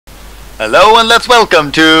Hello and let's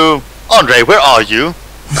welcome to Andre. Where are you?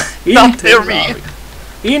 In Near me. Terraria.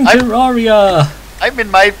 In Terraria. I'm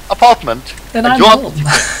in my apartment. And I'm you are- home.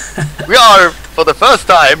 We are for the first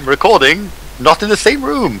time recording not in the same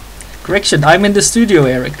room. Correction, I'm in the studio,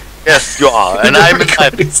 Erik. Yes, you are, and the I'm in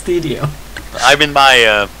recording studio.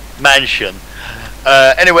 my mansion.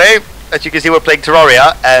 Anyway, as you can see, we're playing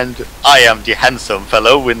Terraria, and I am the handsome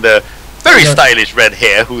fellow with the very Yeah. stylish red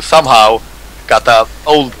hair who somehow got an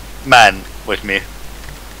old man with me.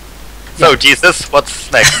 So, Yeah. Jesus,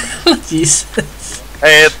 what's next? Jesus.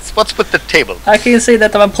 What's with the table? I can say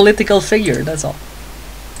that I'm a political figure, that's all.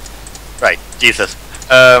 Right, Jesus.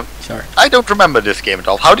 Sure. I don't remember this game at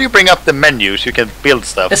all. How do you bring up the menu so you can build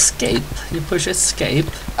stuff? Escape. You push escape.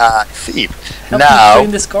 See. Help me Now,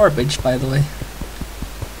 clean this garbage, by the way.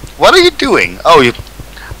 what are you doing?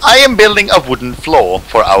 I am building a wooden floor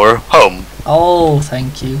for our home. Oh,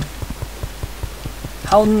 thank you.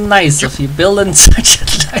 How nice of you building such a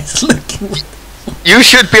nice looking. You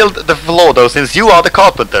should build the floor though, since you are the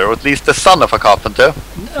carpenter, or at least the son of a carpenter.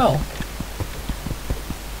 No.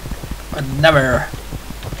 I'd never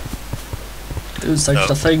do such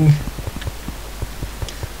a thing.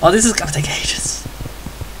 Oh, this is gonna take ages.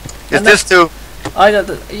 Is And this too? I got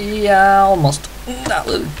yeah, almost. No.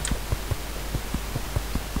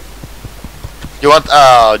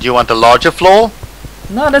 Do you want a larger floor?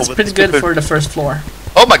 No, that's Oh, pretty it's good good. for the first floor.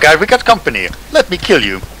 Oh my god, we got company. Let me kill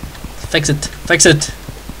you. Fix it. Fix it.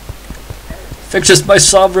 Fixes my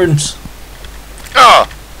sovereigns. Ah!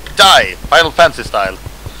 Die! Final Fantasy style.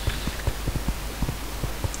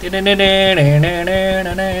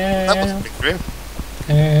 That was a victory.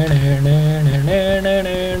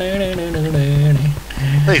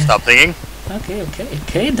 Please stop singing.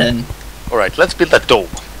 Okay then. Alright, let's build a door.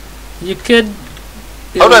 You could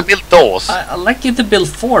How do I build doors? I'd like you to build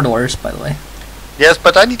 4 doors, by the way. Yes,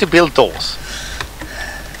 but I need to build doors.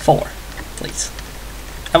 4, please.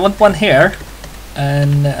 I want one here,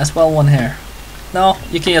 and as well one here. No,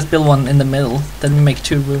 you can just build one in the middle. Then we make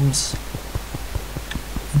 2 rooms.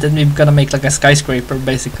 Then we're gonna make like a skyscraper,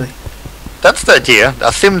 basically. That's the idea.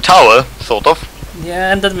 A sim tower, sort of.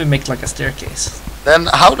 Yeah, and then we make like a staircase. Then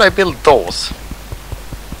how do I build doors?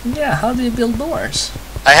 Yeah, how do you build doors?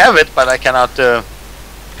 I have it, but I cannot...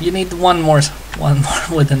 You need one more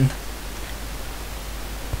wooden.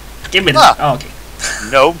 Give me that. Oh, okay.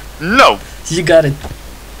 No. No! You got it.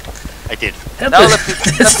 I did. Help Now it.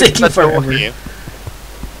 let's It's taking let's go forever. here.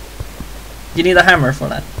 You need a hammer for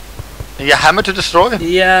that. You hammer to destroy?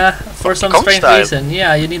 Yeah, for some Cottage strange style. reason.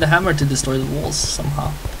 Yeah, you need a hammer to destroy the walls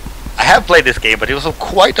somehow. I have played this game, but it was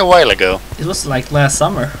quite a while ago. It was like last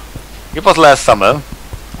summer. It was last summer.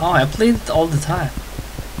 Oh, I played it all the time.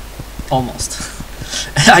 Almost.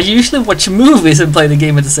 I usually watch movies and play the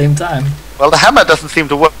game at the same time. Well, the hammer doesn't seem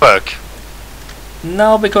to work.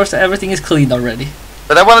 No, because everything is clean already.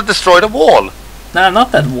 But I want to destroy the wall. Nah,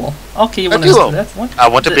 not that wall. Okay, you I want to do. destroy that one? I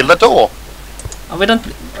want to build a door. We don't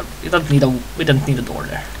need a door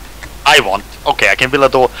there. I want. Okay, I can build a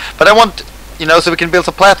door. But I want, so we can build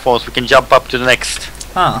some platforms. We can jump up to the next.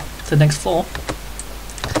 Ah, the next floor.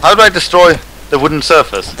 How do I destroy the wooden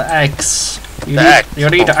surface? The axe. You The need, axe. You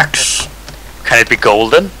need the axe. Can it be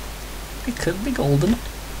golden? It could be golden.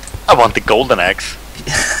 I want the golden axe.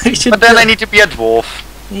 You should But then I build- need to be a dwarf.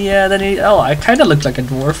 Yeah, then you... Oh, I kind of look like a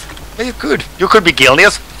dwarf. Well, you could. You could be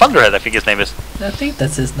Gilneas Thunderhead, I think his name is. I think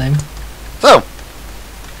that's his name. So,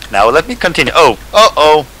 now let me continue.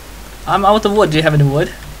 Oh. I'm out of wood. Do you have any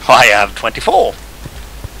wood? I have 24.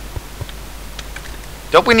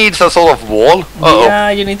 Don't we need some sort of wall? Uh-oh. Yeah,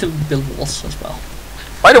 you need to build walls as well.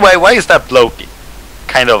 By the way, why is that bloke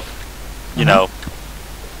kind of,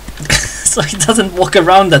 So he doesn't walk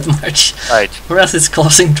around that much. right. Or else it's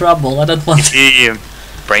causing trouble. I don't want Is he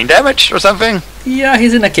brain damaged or something? Yeah,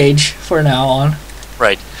 he's in a cage for now on.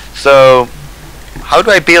 Right. So, how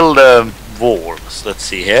do I build walls? Let's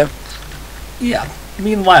see here. Yeah.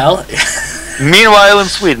 Meanwhile, Meanwhile, in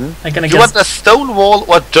Sweden, I can you want a stone wall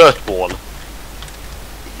or a dirt wall?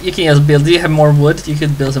 you can just build. Do you have more wood? You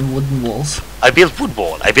could build some wooden walls. I build wood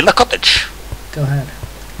wall. I build a cottage. Go ahead.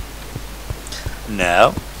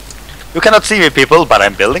 No. You cannot see me, people, but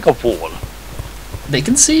I'm building a wall. They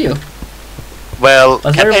can see you, Well,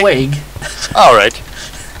 but can they're they? vague. Alright.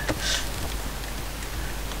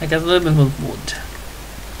 I got a little bit of wood.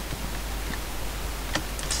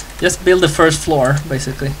 Just build the first floor,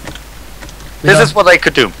 basically. This is what I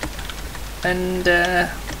could do. And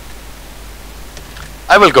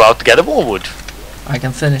I will go out to get more wood. I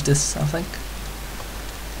can finish this, I think.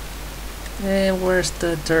 Where's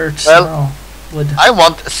the dirt? Well, Oh, wood. I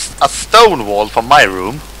want a stone wall for my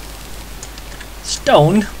room.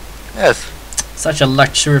 Stone? Yes, Such a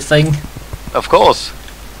luxury thing. of course.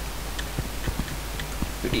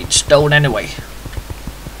 We need stone anyway.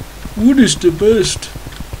 Wood is the best.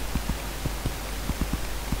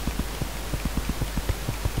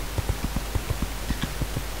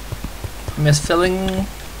 I'm just filling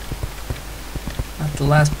at the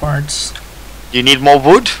last parts. You need more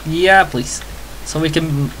wood? Yeah, please. So we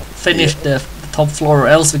can finish the top floor, or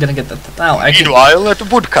else we're gonna get that. Now I can. Meanwhile, at the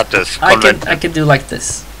woodcutters. I can do like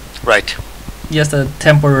this. Right. Just a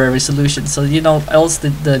temporary solution, so you know, else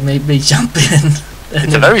they maybe jump in.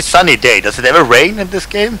 It's a very sunny day. Does it ever rain in this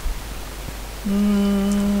game?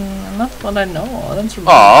 Not what I know. I don't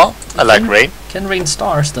remember. Aw, I like rain. Can rain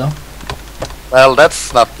stars though. Well,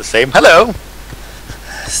 that's not the same. Hello.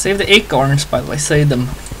 Save the acorns, by the way. Save them.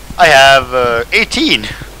 I have 18.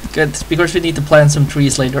 Good, because we need to plant some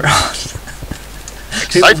trees later on.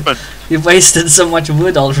 Excitement. We wasted so much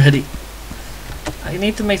wood already. I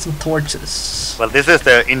need to make some torches. Well, this is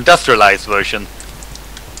the industrialized version.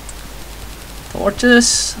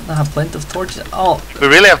 Torches? I have plenty of torches. Oh. We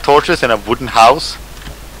really have torches in a wooden house.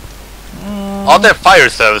 Are there fire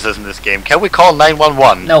services in this game? Can we call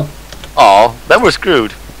 911? No. Aw, then we're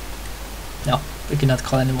screwed. No, we cannot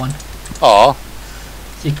call anyone. Aw.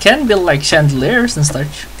 You can build like chandeliers and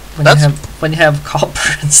such when you have copper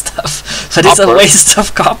and stuff, but it's a Copper? waste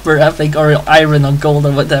of copper, I think, or iron or gold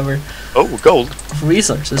or whatever Oh, gold.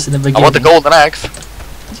 resources in the beginning. I want the golden axe.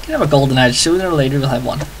 You can have a golden edge. Sooner or later, we'll have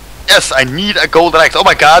one. Yes, I need a golden axe. Oh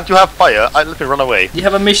my god, you have fire. Let me run away. You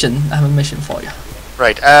have a mission. I have a mission for you.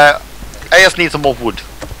 Right, I just need some more wood.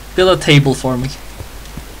 Build a table for me.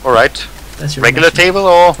 Alright. That's your Regular mission. table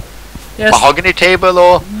or Yes. mahogany table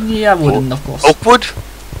or Yeah, wooden, of course. oak wood?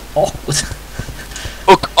 Oakwood.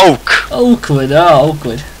 Oak. Oakwood. Oh,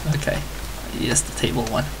 oakwood. Okay. Yes, the table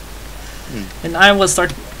one. And I will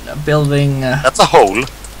start building That's a hole.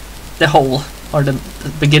 the hole, or the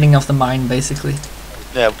beginning of the mine, basically.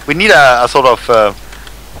 Yeah, we need a sort of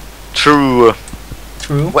true,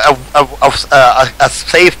 True. a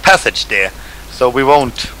safe passage there, so we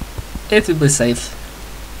won't. It will be safe.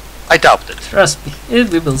 I doubt it. Trust me,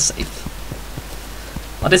 it will be safe.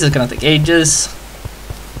 Well, this is gonna take ages.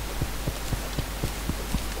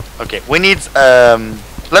 Okay, we need.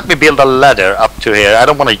 Let me build a ladder up to here. I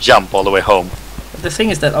don't want to jump all the way home. But the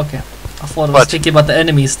thing is that, okay, I thought I was What? thinking about the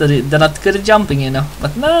enemies, that they're not good at jumping, you know.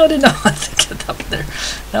 But now they know how to get up there.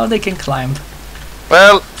 Now they can climb.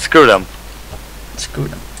 Well, screw them, Screw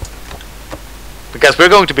them. because we're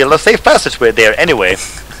going to build a safe passageway there anyway.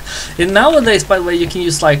 And nowadays, by the way, you can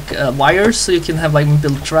use like wires, so you can have like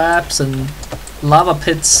build traps and lava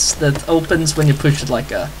pits that opens when you push it,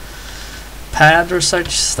 like a pad or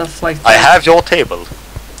such stuff like that. I have your table.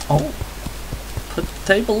 Oh, put the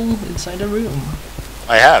table inside the room.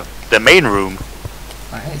 I have the main room.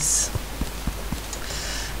 Nice.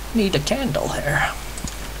 Need a candle here.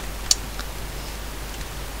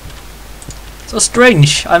 So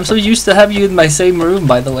strange. I'm so used to have you in my same room,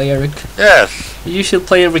 by the way, Erik. Yes, You should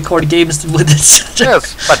play and record games with this.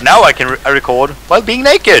 yes. But now I can record while being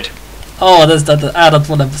naked. Oh, that's that. I don't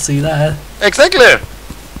want to see that. Exactly.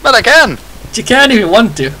 But I can. You can if you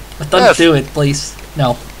want to, but don't Yes. do it, please.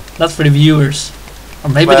 No, not for the viewers. Or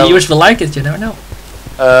maybe the Well- viewers will like it. You never know.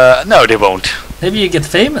 No, they won't. Maybe you get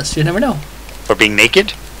famous. You never know. For being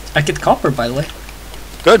naked. I get copper, by the way.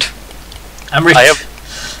 Good. I'm rich. I have.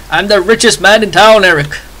 I'm the richest man in town,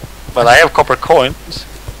 Erik. Well, I have copper coins.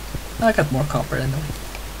 I got more copper anyway.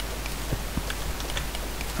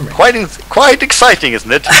 Quite exciting,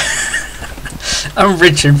 isn't it? I'm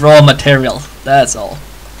rich in raw material. That's all.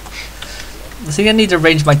 See, I need to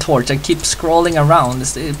arrange my torch. I keep scrolling around.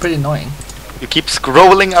 It's pretty annoying. You keep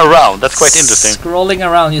scrolling around. That's quite interesting. Scrolling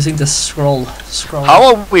around using the scroll. How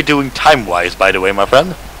are we doing time-wise, by the way, my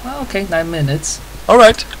friend? Well, okay, 9 minutes. All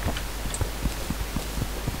right.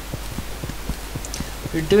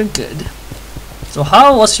 You're doing good. So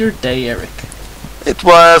how was your day, Erik? It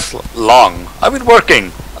was long. I've been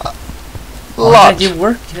working. A lot. Yeah, you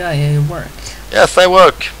work. Yeah, you work. Yes, I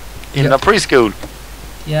work in Yep. a preschool.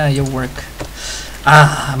 Yeah, you work.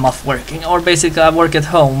 I'm off working. Or basically, I work at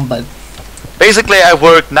home, but... Basically, I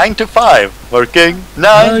work 9 to 5. Working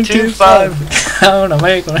 9 to 5. I don't know,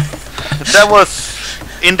 That was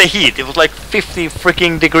in the heat. It was like 50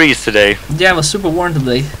 freaking degrees today. Yeah, it was super warm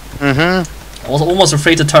today. Mm-hmm. I was almost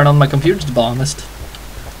afraid to turn on my computer, to be honest.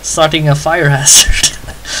 Starting a fire hazard.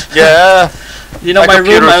 Yeah. You know, My my room,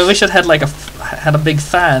 I computer's- wish it had like had a big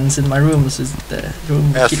fans in my room, so the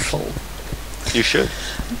room would Yes. keep cold. You should.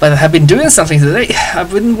 But I have been doing something today.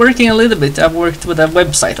 I've been working a little bit. I've worked with a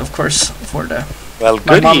website, of course, for the Well,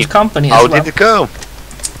 my mom's goody. company How as well. did it go?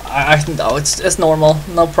 I think no, it's normal.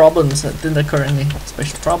 No problems. Didn't occur any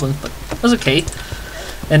special problems, but it was okay.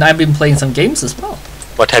 And I've been playing some games as well.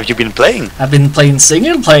 What have you been playing? I've been playing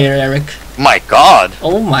single player, Erik. My God!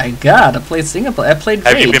 Oh my God! I played single player. I played Rage.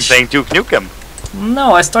 Have you been playing Duke Nukem?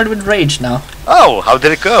 No, I started with Rage now. Oh, how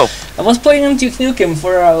did it go? I was playing Duke Nukem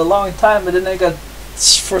for a long time, but then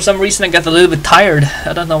for some reason I got a little bit tired.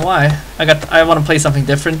 I don't know why. I want to play something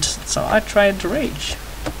different, so I tried Rage.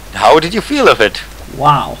 How did you feel of it?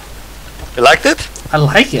 Wow. You liked it? I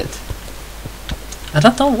like it. I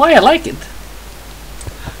don't know why I like it.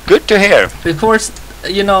 Good to hear. Of course,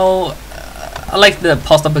 you know, I like the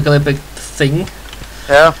post-apocalyptic thing.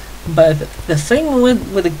 Yeah. But the thing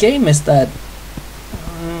with the game is that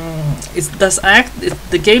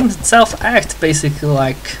the game itself acts basically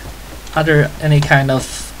like any kind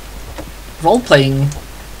of role-playing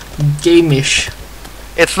game-ish.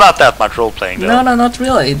 It's not that much role-playing though. No, not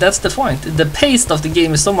really. That's the point. The pace of the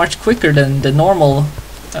game is so much quicker than the normal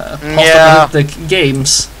post-apocalyptic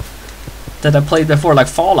games that I played before, like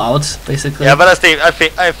Fallout, basically. Yeah, but I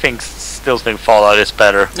still think Fallout is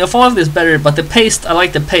better. Yeah, Fallout is better, but the pace, I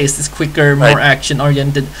like the pace. It's quicker, more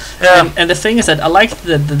action-oriented. Yeah. And the thing is that I like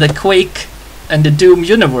the Quake and the Doom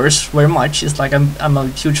universe very much. It's like I'm a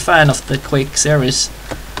huge fan of the Quake series.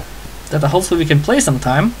 That hopefully we can play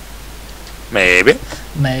sometime. Maybe.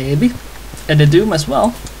 And the Doom as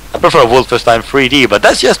well. I prefer Wolfenstein 3D, but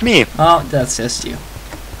that's just me. Oh, that's just you.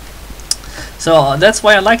 So that's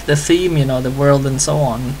why I like the theme, you know, the world and so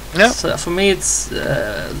on. Yeah. So for me, it's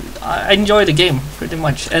I enjoy the game pretty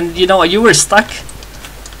much. And you know, you were stuck.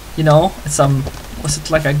 You know, was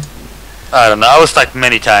it like a? I don't know. I was stuck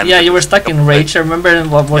many times. Yeah, you were stuck in Rage. I remember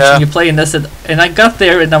watching you play, and I got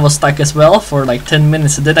there and I was stuck as well for like 10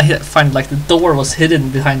 minutes. And then I find like the door was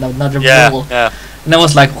hidden behind another wall. Yeah. And I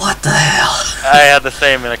was like, what the hell? I had the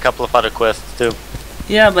same in a couple of other quests too.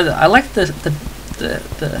 Yeah, but I like the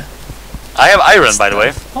I have iron, by the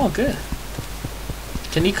way. Oh, good.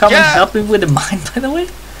 Can you come and help me with the mine, by the way?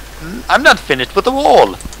 I'm not finished with the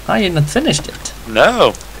wall. Oh, you're not finished yet.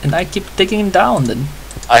 No. And I keep digging down then.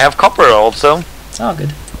 I have copper also. Oh,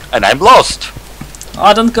 good. And I'm lost.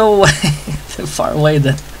 Oh, don't go away. Too far away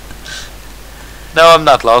then. No, I'm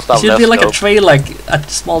not lost. It should be like a trail, like a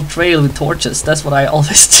small trail with torches. That's what I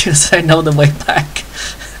always do, so I know the way back.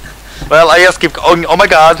 Well, I just keep going. Oh my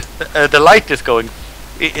God, the light is going.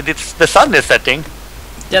 It's the sun is setting.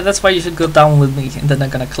 Yeah, that's why you should go down with me, and then I'm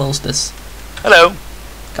gonna close this. Hello.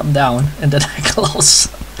 Come down, and then I close.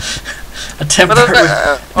 A temporary.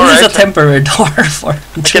 This is a temporary door for.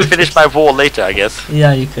 I can finish my wall later, I guess.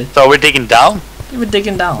 Yeah, you could. So we're digging down. You were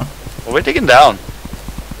digging down. Well, we're digging down.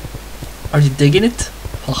 Are you digging it?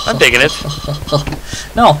 I'm digging it.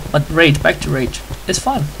 No, but Rage, back to Rage. It's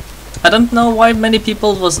fun. I don't know why many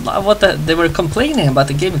people they were complaining about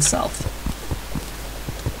the game itself.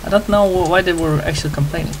 I don't know why they were actually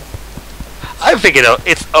complaining. I think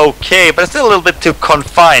it's okay, but it's still a little bit too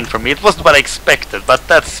confined for me. It wasn't what I expected, but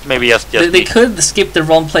that's maybe just they could skip the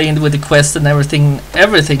role playing with the quest and everything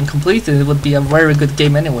completely. It would be a very good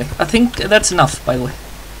game anyway. I think that's enough, by the way.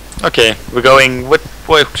 Okay, we're going.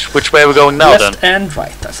 Which way are we going now? Left and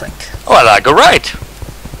right, I think. Oh, I go right.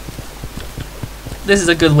 This is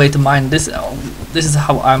a good way to mine. This is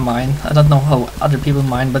how I mine. I don't know how other people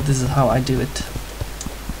mine, but this is how I do it.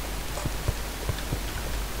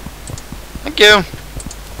 Thank you.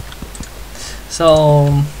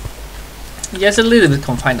 So, yes, a little bit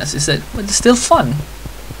confined, as you said, but it's still fun.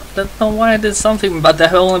 I don't know why I did something, but I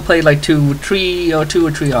only played like 2 or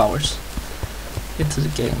 3 hours into the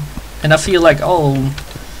game, and I feel like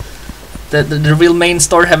the real main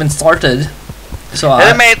story haven't started. So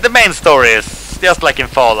the main story is just like in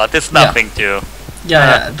Fallout. It's nothing to.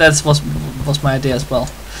 Yeah, that was my idea as well.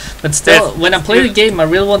 But still, when I play the game, I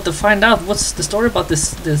really want to find out what's the story about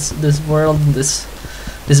this world and this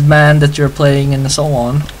man that you're playing and so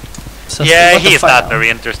on. So yeah, he's not very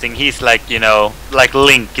interesting. He's like, you know, like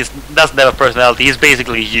Link. He doesn't have a personality. He's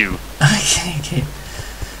basically you.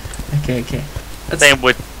 Okay. Same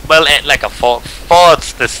with like a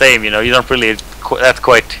Fallout's the same. You know, you don't really. That's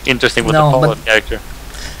quite interesting with the Fallout character.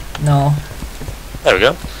 No. There we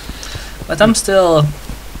go. But I'm still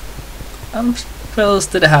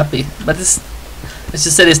happy. But as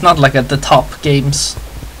you said, it's not like at the top games.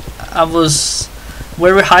 I was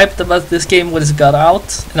very hyped about this game when it got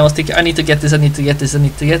out, and I was thinking, I need to get this.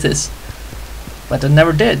 But I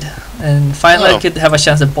never did. And finally I could have a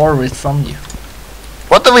chance to borrow it from you.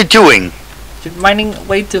 What are we doing? You're mining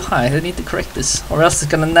way too high. I need to correct this, or else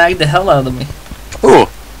it's gonna nag the hell out of me. Ooh.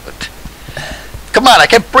 Come on, I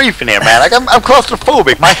can't breathe in here, man. I'm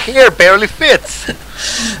claustrophobic. My hair barely fits.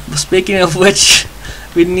 Speaking of which,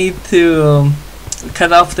 we need to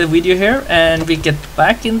cut off the video here, and we get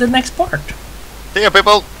back in the next part. See ya,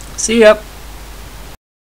 people. See ya.